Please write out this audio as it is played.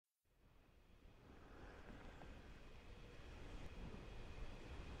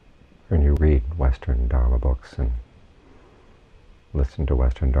Western Dharma books and listen to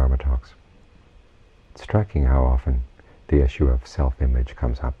Western Dharma talks. It's striking how often the issue of self-image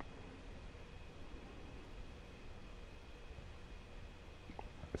comes up.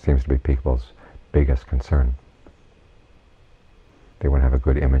 It seems to be people's biggest concern. They want to have a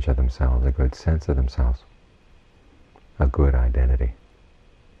good image of themselves, a good sense of themselves, a good identity.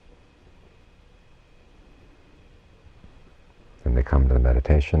 And they come to the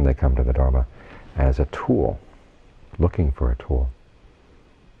meditation, they come to the Dharma as a tool, looking for a tool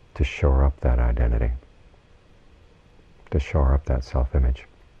to shore up that identity, to shore up that self-image.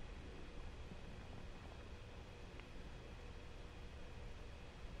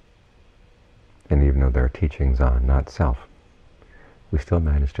 And even though there are teachings on not self, we still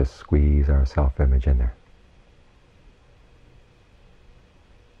manage to squeeze our self-image in there.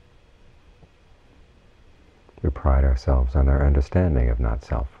 We pride ourselves on our understanding of not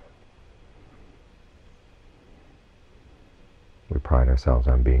self. We pride ourselves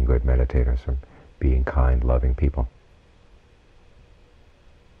on being good meditators, or being kind, loving people.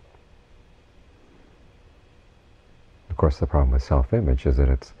 Of course, the problem with self-image is that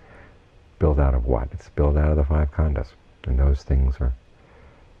it's built out of what? It's built out of the 5 khandhas. And those things they're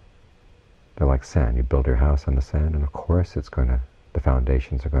like sand. You build your house on the sand, and of course the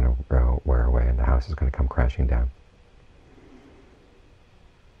foundations are going to wear away, and the house is going to come crashing down.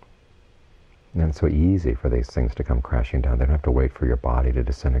 And it's so easy for these things to come crashing down. They don't have to wait for your body to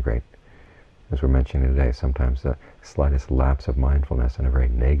disintegrate. As we're mentioning today, sometimes the slightest lapse of mindfulness and a very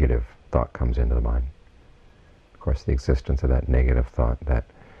negative thought comes into the mind. Of course, the existence of that negative thought, that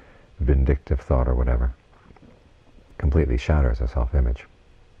vindictive thought or whatever, completely shatters a self-image.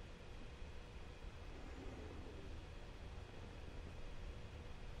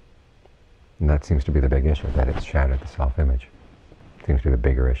 And that seems to be the big issue, that it's shattered the self-image. It seems to be a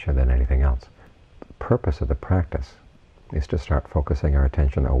bigger issue than anything else. The purpose of the practice is to start focusing our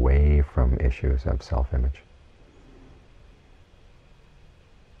attention away from issues of self-image.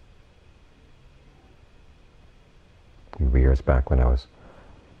 Years back when I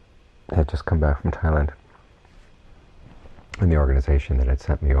had just come back from Thailand, and the organization that had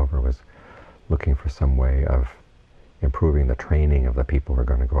sent me over was looking for some way of improving the training of the people who are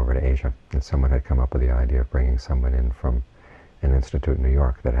going to go over to Asia. And someone had come up with the idea of bringing someone in from an institute in New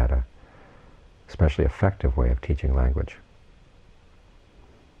York that had a especially effective way of teaching language.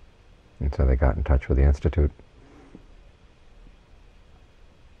 And so they got in touch with the institute.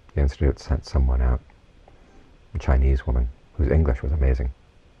 The institute sent someone out, a Chinese woman whose English was amazing.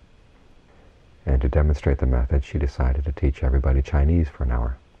 And to demonstrate the method, she decided to teach everybody Chinese for an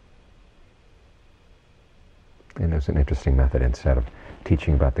hour. And it was an interesting method. Instead of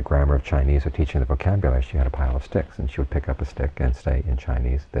teaching about the grammar of Chinese or teaching the vocabulary, she had a pile of sticks, and she would pick up a stick and say in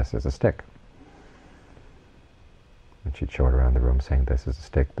Chinese, "This is a stick." And she'd show it around the room saying, "This is a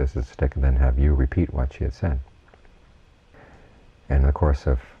stick, this is a stick," and then have you repeat what she had said. And in the course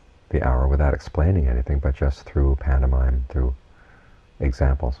of the hour, without explaining anything, but just through pantomime, through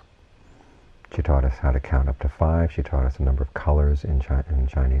examples, she taught us how to count up to 5. She taught us a number of colors in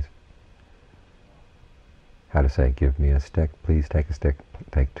Chinese. How to say, "Give me a stick, please take a stick,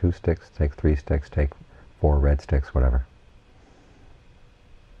 take 2 sticks, take 3 sticks, take 4 red sticks," whatever.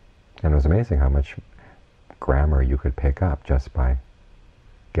 And it was amazing how much grammar you could pick up just by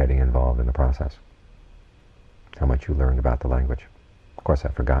getting involved in the process. How much you learned about the language. Of course,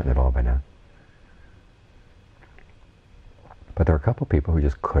 I've forgotten it all by now. But there were a couple people who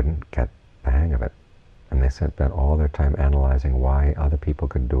just couldn't get the hang of it. And they spent all their time analyzing why other people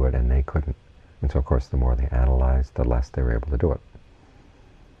could do it and they couldn't. And so, of course, the more they analyzed, the less they were able to do it.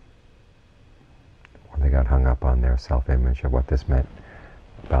 Or they got hung up on their self-image of what this meant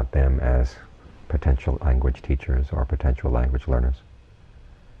about them as potential language teachers or potential language learners.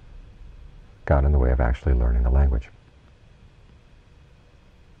 Got in the way of actually learning the language.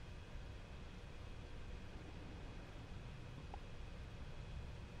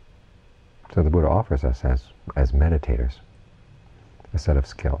 So the Buddha offers us as meditators a set of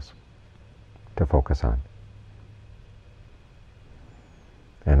skills to focus on.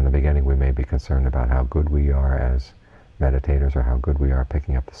 And in the beginning we may be concerned about how good we are as meditators or how good we are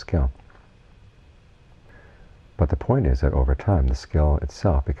picking up the skill. But the point is that over time the skill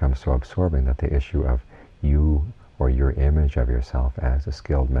itself becomes so absorbing that the issue of you or your image of yourself as a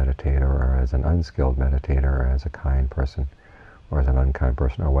skilled meditator or as an unskilled meditator or as a kind person or as an unkind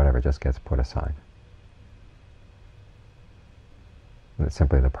person or whatever just gets put aside. And it's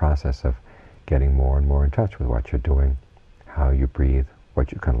simply the process of getting more and more in touch with what you're doing, how you breathe,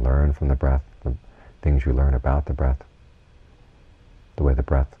 what you can learn from the breath, the things you learn about the breath, the way the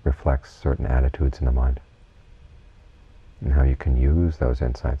breath reflects certain attitudes in the mind, and how you can use those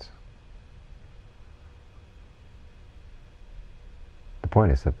insights. The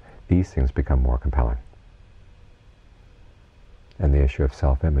point is that these things become more compelling, and the issue of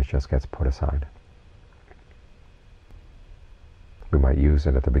self-image just gets put aside. We might use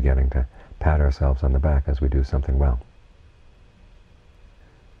it at the beginning to pat ourselves on the back as we do something well.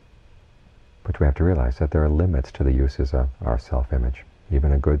 But we have to realize that there are limits to the uses of our self-image.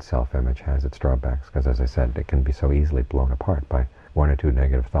 Even a good self-image has its drawbacks, because as I said, it can be so easily blown apart by one or two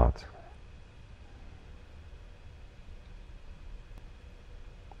negative thoughts.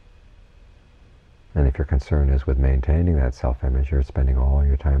 And if your concern is with maintaining that self-image, you're spending all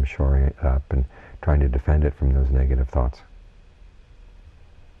your time shoring it up and trying to defend it from those negative thoughts.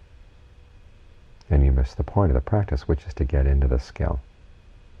 And you miss the point of the practice, which is to get into the skill.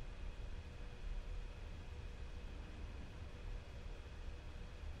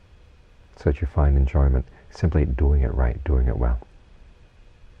 So that you find enjoyment simply doing it right, doing it well.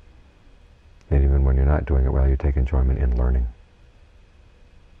 And even when you're not doing it well, you take enjoyment in learning.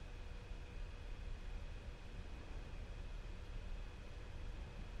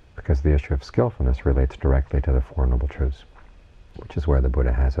 Because the issue of skillfulness relates directly to the Four Noble Truths, which is where the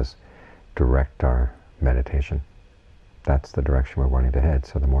Buddha has us direct our meditation. That's the direction we're wanting to head.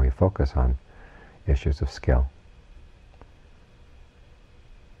 So the more you focus on issues of skill,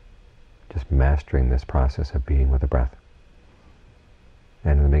 just mastering this process of being with the breath,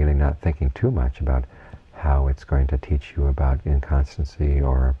 and in the beginning not thinking too much about how it's going to teach you about inconstancy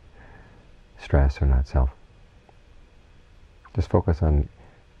or stress or not self. Just focus on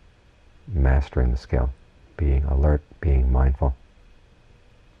mastering the skill, being alert, being mindful.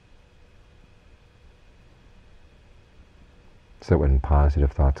 So when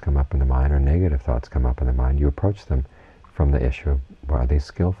positive thoughts come up in the mind or negative thoughts come up in the mind, you approach them from the issue of, well, are they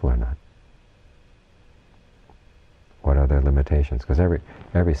skillful or not? What are their limitations? Because every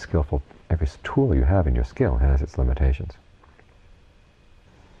tool you have in your skill has its limitations.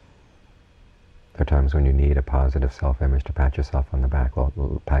 There are times when you need a positive self-image to pat yourself on the back.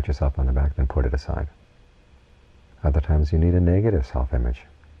 Well, pat yourself on the back, then put it aside. Other times you need a negative self-image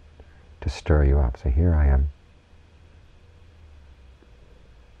to stir you up. Say, here I am,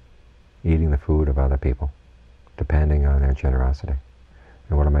 eating the food of other people, depending on their generosity.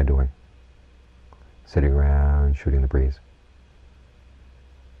 And what am I doing? Sitting around, shooting the breeze.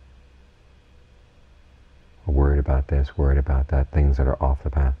 Worried about this, worried about that, things that are off the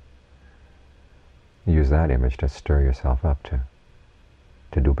path. Use that image to stir yourself up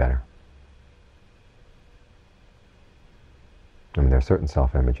to do better. I mean, there are certain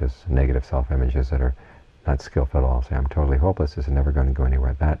self-images, negative self-images, that are not skillful at all. Say, I'm totally hopeless, this is never going to go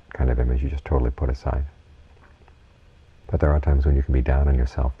anywhere. That kind of image you just totally put aside. But there are times when you can be down on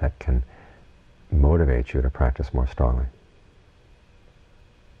yourself that can motivate you to practice more strongly.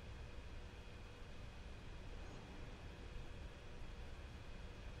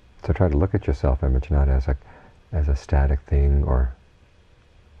 So try to look at your self-image not as a static thing or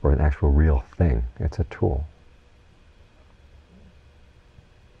an actual real thing. It's a tool.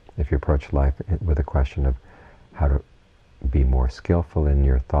 If you approach life with a question of how to be more skillful in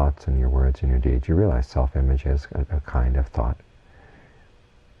your thoughts and your words and your deeds, you realize self-image is a kind of thought.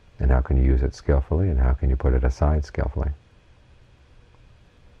 And how can you use it skillfully, and how can you put it aside skillfully?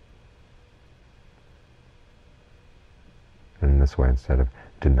 And in this way, instead of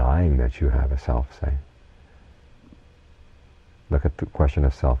denying that you have a self, say, look at the question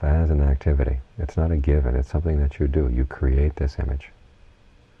of self as an activity. It's not a given, it's something that you do. You create this image.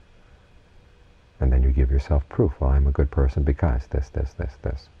 And then you give yourself proof. Well, I'm a good person because this, this, this,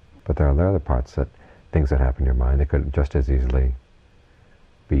 this. But there are other parts, things that happen in your mind that could just as easily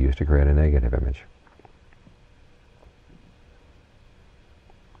be used to create a negative image.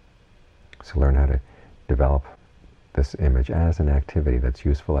 So learn how to develop this image as an activity that's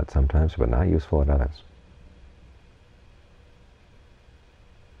useful at some times, but not useful at others.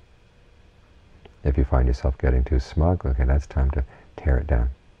 If you find yourself getting too smug, okay, that's time to tear it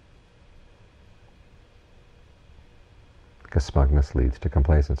down. Because smugness leads to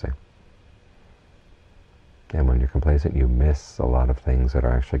complacency. And when you're complacent, you miss a lot of things that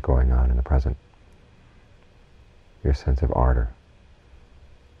are actually going on in the present. Your sense of ardor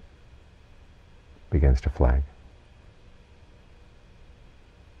begins to flag.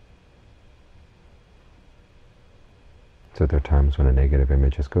 So there are times when a negative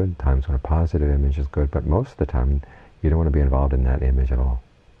image is good, times when a positive image is good, but most of the time you don't want to be involved in that image at all.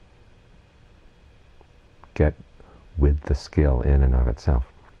 Get with the skill in and of itself,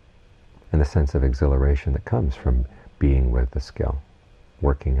 and the sense of exhilaration that comes from being with the skill.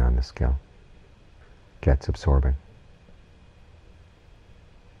 working on the skill gets absorbing.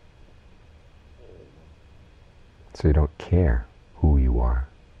 So you don't care who you are.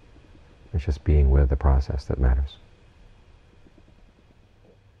 It's just being with the process that matters.